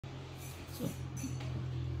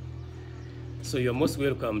So you're most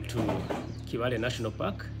welcome to Kibale National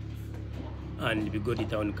Park and Bigodi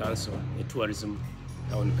Town Council, a tourism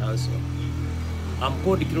town council. I'm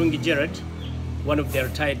called Kirungi Gerard, one of the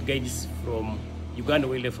retired guides from Uganda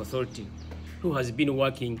Wildlife Authority, who has been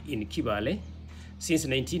working in Kibale since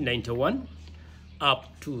 1991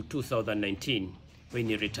 up to 2019 when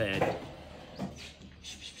he retired.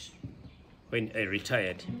 When I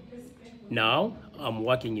retired. Now I'm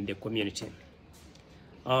working in the community.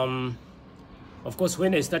 Of course,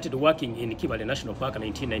 when I started working in Kibale National Park in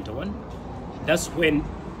 1991, that's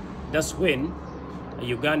when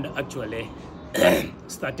Uganda actually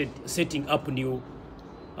started setting up new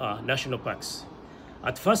national parks.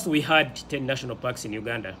 At first, we had 10 national parks in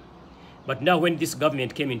Uganda, but now when this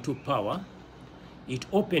government came into power, it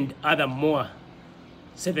opened other more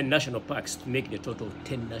 7 national parks to make the total of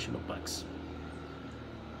 10 national parks.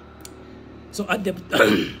 So at the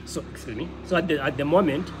at the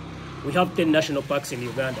moment, we have 10 national parks in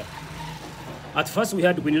Uganda. At first, we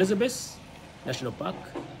had Queen Elizabeth National Park,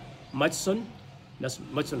 Murchison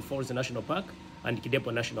Falls National Park, and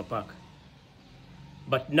Kidepo National Park.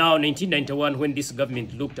 But now, 1991, when this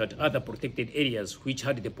government looked at other protected areas which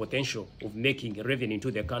had the potential of making revenue to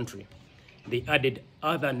the country, they added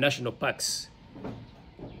other national parks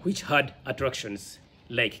which had attractions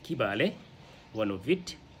like Kibale. One of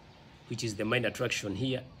it, which is the main attraction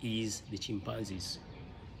here, is the chimpanzees.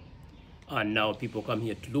 And now people come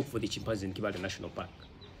here to look for the chimpanzees in Kibale National Park.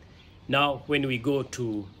 Now, when we go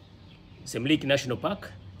to Semliki National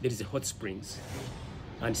Park, there is a hot springs.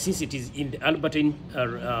 And since it is in the Albertine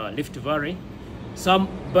Rift Valley, some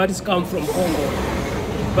birds come from Congo.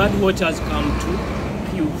 Bird watchers come to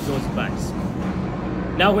view those birds.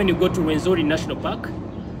 Now, when you go to Rwenzori National Park,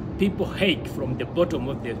 people hike from the bottom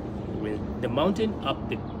of the mountain up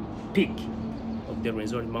the peak of the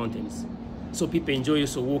Rwenzori Mountains. So people enjoy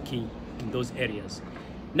also walking in those areas.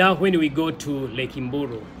 Now, when we go to Lake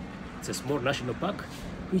Imburu, it's a small national park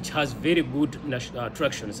which has very good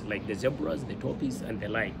attractions like the zebras, the tortoise, and the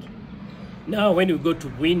like. Now, when we go to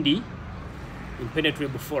Bwindi,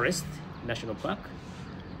 Impenetrable Forest National Park,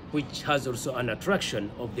 which has also an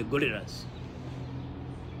attraction of the gorillas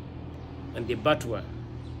and the batwa,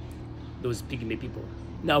 those pygmy people.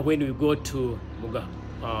 Now, when we go to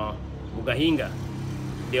Mugahinga,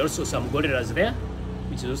 there are also some gorillas there,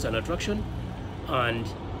 which is also an attraction, and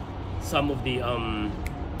some of the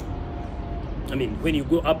when you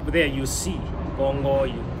go up there, you see Congo,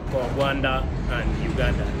 Rwanda, and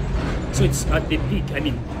Uganda. So it's at the peak.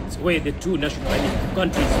 It's where the two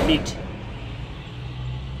countries meet.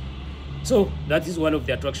 So that is one of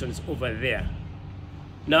the attractions over there.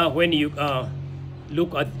 Now, when you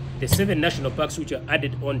look at the 7 national parks which are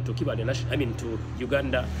added on to to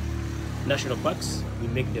Uganda national parks, we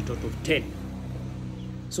make the total of 10.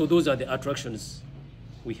 So those are the attractions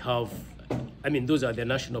we have. Those are the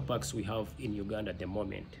national parks we have in Uganda at the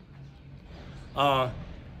moment.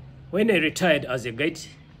 When I retired as a guide,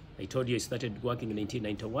 I told you I started working in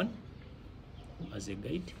 1991 as a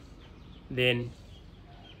guide. Then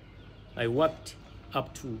I worked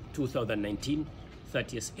up to 2019,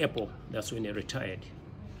 30th April. That's when I retired.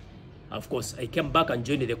 Of course, I came back and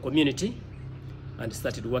joined the community and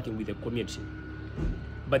started working with the community.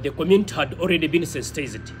 But the community had already been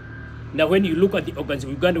sensitized. Now, when you look at the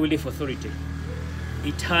organization, Uganda Wildlife Authority,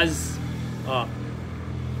 it has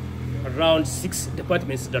around 6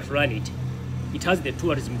 departments that run it. It has the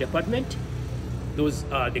tourism department. Those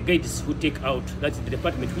are the guides who take out, that's the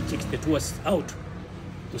department which takes the tourists out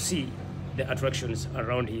to see the attractions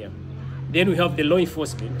around here. Then we have the law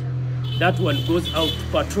enforcement. That one goes out to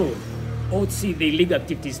patrol or to see the illegal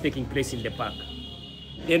activities taking place in the park.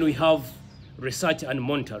 Then we have research and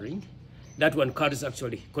monitoring. That one collects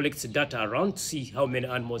data around to see how many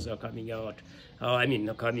animals are coming out.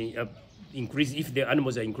 Increase if the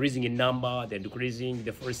animals are increasing in number, they're decreasing,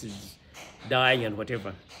 the forest is dying, and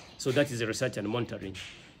whatever. So that is the research and monitoring.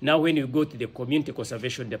 Now, when you go to the community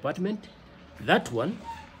conservation department, that one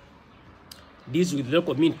deals with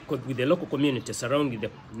the local community surrounding the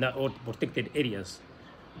protected areas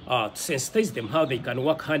to sensitize them how they can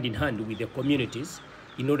work hand in hand with the communities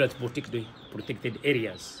in order to protect the protected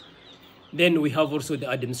areas. Then we have also the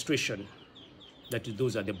administration,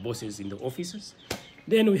 those are the bosses in the offices.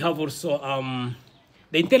 Then we have also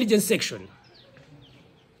the intelligence section,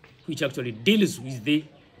 which actually deals with the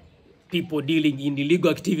people dealing in illegal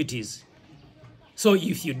activities. So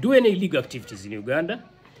if you do any illegal activities in Uganda,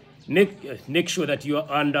 make sure that you are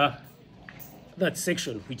under that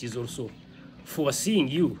section, which is also foreseeing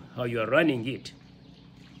you, how you are running it.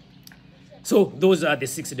 So those are the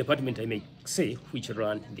 6 departments, I may say, which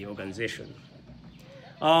run the organization.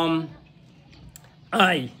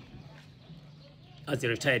 I, as a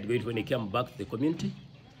retired guide, when I came back to the community,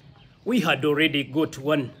 we had already got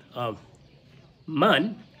one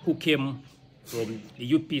man who came from the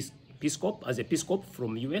U Peace Corps, as a Peace Corps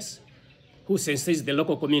from US, who sensitized the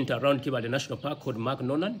local community around Kibale National Park, called Mark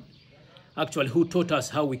Nonan, actually who taught us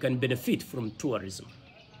how we can benefit from tourism.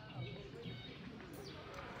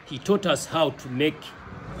 He taught us how to make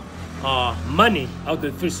money out of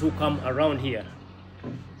the tourists who come around here.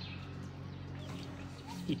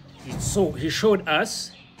 He showed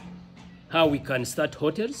us how we can start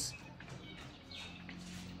hotels,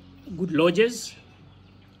 good lodges,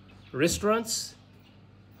 restaurants,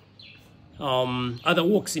 other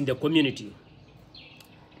works in the community.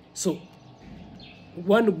 So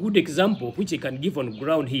one good example which I can give on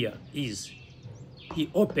ground here is he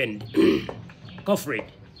opened COFRED,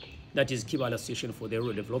 that is Kibale Association for the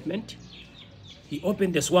Rural Development. He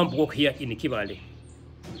opened the swamp walk here in Kibale,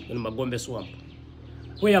 in Magombe Swamp,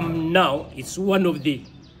 where now it's one of the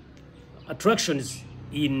attractions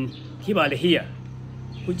in Kibale here,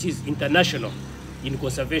 which is international in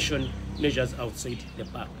conservation measures outside the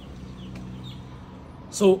park.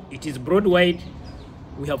 So it is broad-wide.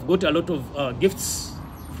 We have got a lot of gifts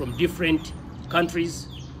from different countries,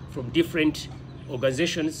 from different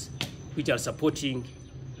organizations which are supporting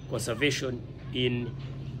conservation in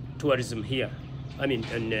tourism here. I mean,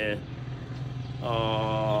 and the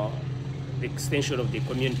extension of the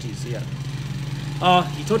communities here.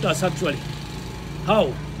 He taught us actually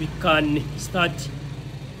how we can start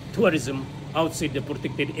tourism outside the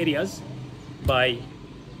protected areas by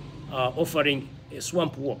offering a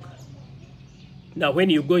swamp walk. Now, when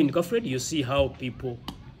you go in COFRED, you see how people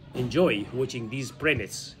enjoy watching these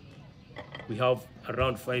primates. We have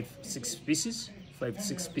around 5-6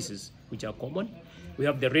 species which are common. We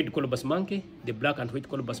have the red colobus monkey, the black and white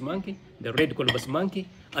colobus monkey, the red colobus monkey,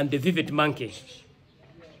 and the vivid monkey.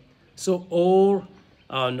 So all,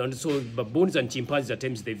 and so baboons and chimpanzees at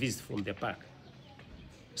times they visit from the park.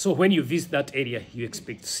 So when you visit that area, you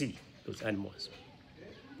expect to see those animals.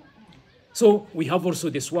 So we have also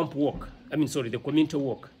the swamp walk, the community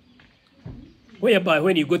walk, whereby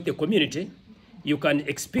when you go to the community, you can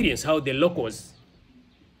experience how the locals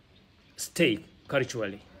stay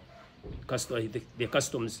culturally, the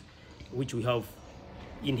customs which we have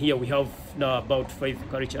in here. We have now about 5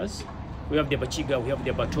 cultures. We have the Bachiga, we have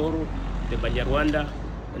the Batoro, the Banyarwanda,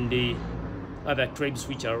 and the other tribes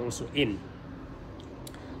which are also in.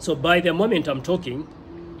 So by the moment I'm talking,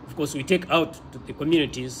 of course, we take out to the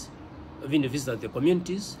communities, even visit the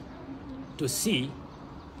communities, to see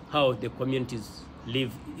how the communities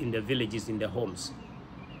live in the villages, in the homes.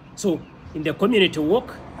 So in the community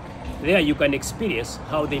walk, there you can experience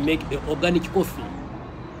how they make the organic coffee.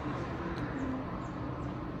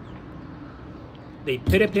 They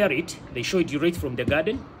prepare it, they show it right from the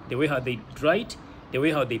garden, the way how they dry it, the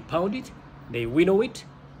way how they pound it, they winnow it,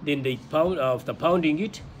 then they pound, after pounding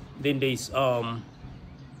it, then they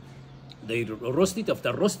roast it.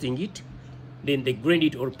 After roasting it, then they grind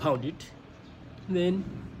it or pound it. Then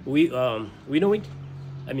we winnow it,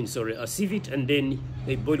 sieve it, and then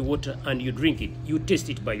they boil water and you drink it. You taste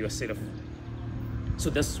it by yourself. So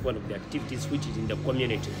that's one of the activities which is in the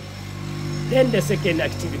community. Then the second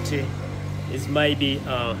activity is maybe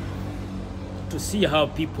to see how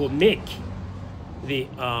people make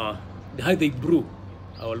how they brew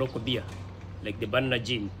our local beer, like the banana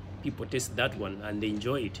gin. People taste that one and they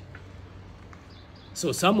enjoy it.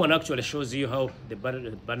 So someone actually shows you how the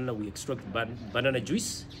banana we extract banana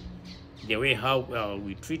juice, the way how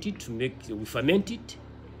we treat it we ferment it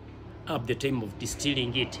up the time of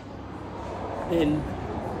distilling it. Then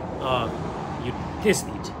you taste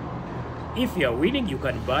it. If you are willing, you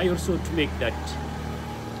can buy also to make that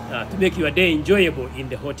to make your day enjoyable in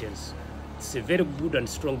the hotels. It's a very good and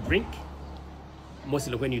strong drink.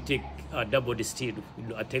 Mostly when you take double distilled,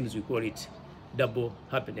 at times we call it double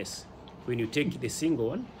happiness. When you take the single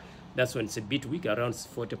one, that's when it's a bit weak, around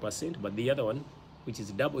 40%, but the other one, which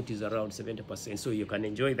is double, it is around 70%, so you can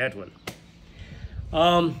enjoy that one.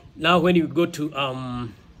 Now when you go to,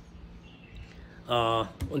 on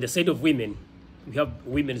the side of women, we have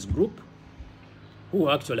women's group who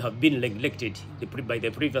actually have been neglected by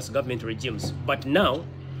the previous government regimes. But now,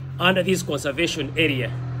 under this conservation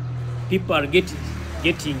area, people are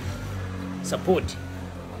getting support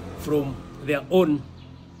from their own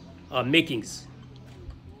makings.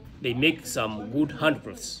 They make some good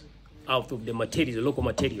handcrafts out of the materials, the local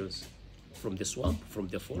materials, from the swamp, from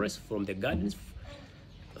the forest, from the gardens,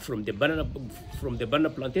 from the banana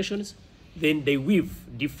plantations. Then they weave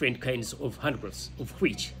different kinds of handcrafts, of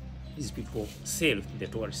which these people sell to the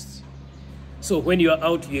tourists. So when you are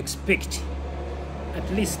out, you expect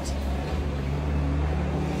at least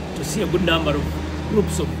to see a good number of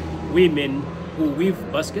groups of women who weave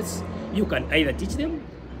baskets, you can either teach them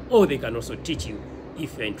or they can also teach you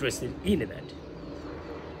if you're interested in that.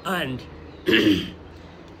 And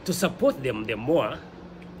to support them the more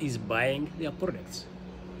is buying their products.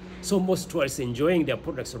 So most tourists enjoying their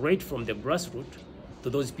products right from the grassroots to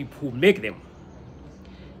those people who make them.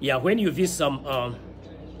 Yeah, when you visit some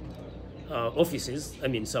offices,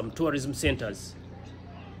 some tourism centers,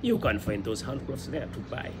 you can find those handcrafts there to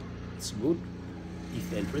buy. It's good. If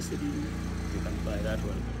you're interested in it, you can buy that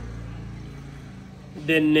one.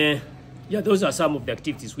 Then, those are some of the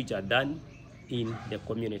activities which are done in the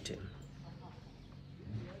community.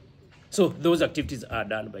 So those activities are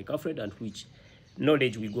done by Alfred, and which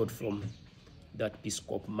knowledge we got from that Peace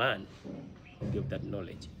Corps man who gave that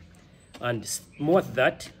knowledge. And more than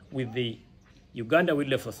that, with the Uganda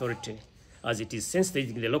Wildlife Authority, as it is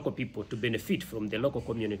sensitizing the local people to benefit from the local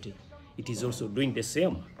community, it is also doing the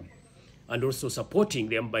same, and also supporting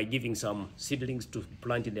them by giving some seedlings to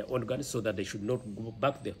plant in their own gardens so that they should not go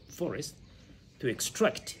back to the forest to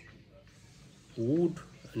extract wood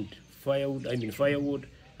and firewood,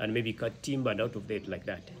 and maybe cut timber and out of that like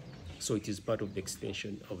that. So it is part of the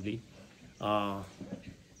extension of the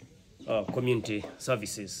community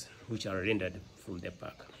services which are rendered from the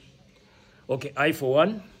park. Okay, I for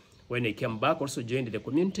one, when I came back, also joined the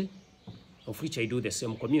community, of which I do the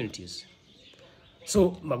same communities.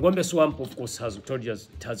 So Magombe Swamp, of course, has told you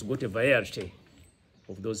it has got a variety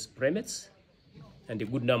of those primates and a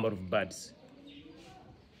good number of birds.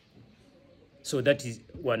 So that is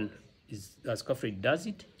one, as Alfred does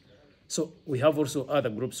it. So we have also other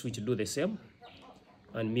groups which do the same.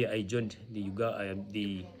 And me, I joined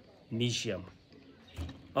the museum.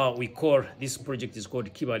 We call this project is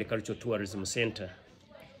called Kibale Cultural Tourism Center,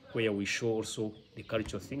 where we show also the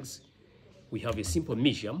cultural things. We have a simple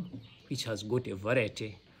museum which has got a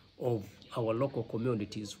variety of our local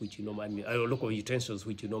communities, which our local utensils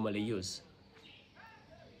which you normally use.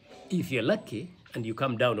 If you're lucky and you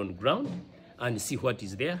come down on the ground and see what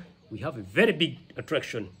is there, we have a very big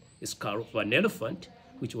attraction, a skull of an elephant,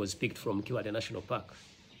 which was picked from Kibale National Park.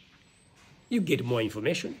 You get more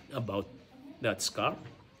information about that skull.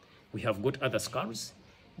 We have got other skulls.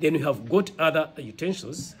 Then we have got other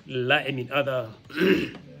utensils,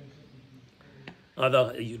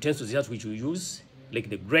 other utensils that which we use, like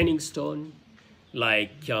the grinding stone,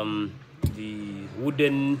 like the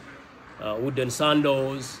wooden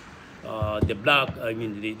sandals,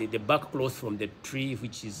 the bark cloth from the tree,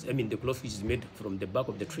 which is, the cloth which is made from the bark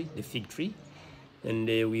of the tree, the fig tree. And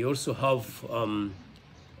we also have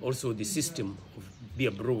also the system of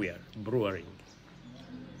beer brewing.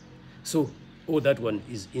 So all that one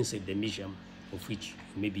is inside the museum, of which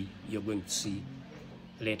maybe you're going to see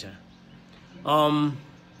later.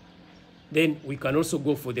 Then we can also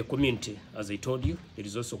go for the community. As I told you, there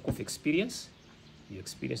is also coffee experience. You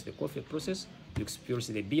experience the coffee process, you experience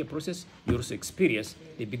the beer process, you also experience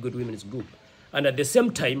the Big Good Women's Group. And at the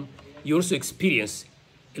same time, you also experience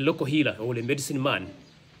a local healer or a medicine man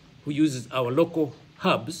who uses our local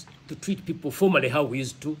herbs to treat people formerly how we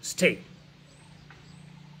used to stay.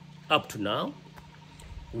 Up to now,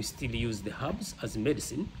 we still use the herbs as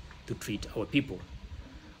medicine to treat our people.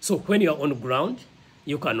 So when you are on the ground,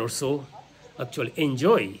 you can also actually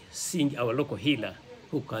enjoy seeing our local healer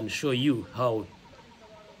who can show you how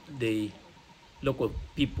the local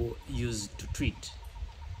people use to treat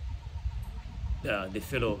the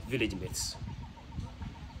fellow village mates.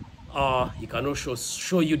 He can also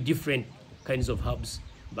show you different kinds of herbs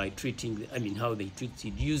by treating, how they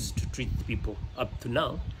used to treat people up to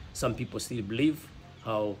now. Some people still believe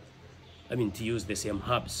to use the same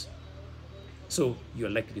herbs. So you're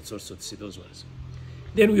likely to also see those ones.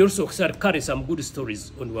 Then we also carry some good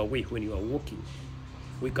stories on our way when you are walking.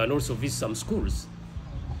 We can also visit some schools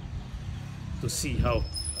to see how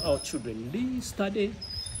our children, they study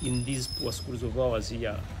in these poor schools of ours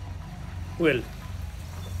here. Well,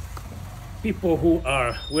 people who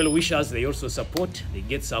are well-wishers, they also support. They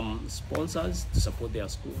get some sponsors to support their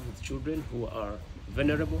school with children who are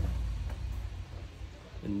vulnerable.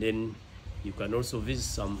 And then you can also visit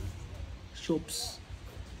some shops,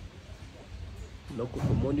 local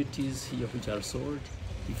commodities here which are sold.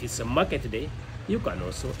 If it's a market day, you can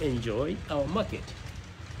also enjoy our market.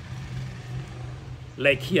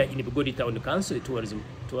 Like here in Bugodi Town Council, the Tourism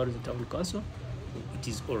Town Council, it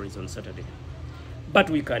is always on Saturday. But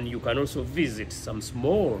you can also visit some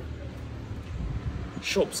small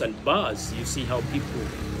shops and bars. You see how people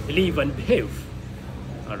live and behave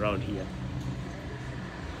around here.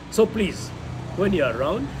 So please, when you're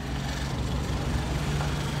around,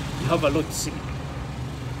 you have a lot to see.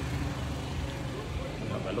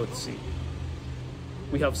 cannot see.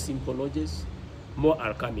 We have simple lodges, more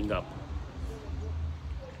are coming up.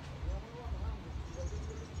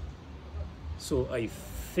 So I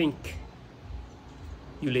think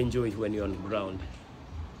you'll enjoy it when you're on the ground.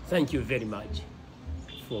 Thank you very much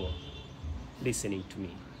for listening to me.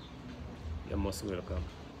 You're most welcome.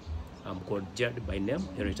 I'm called Jad by name,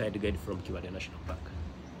 a retired guide from Kibale National Park,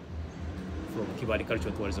 from Kibale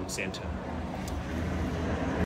Cultural Tourism Center.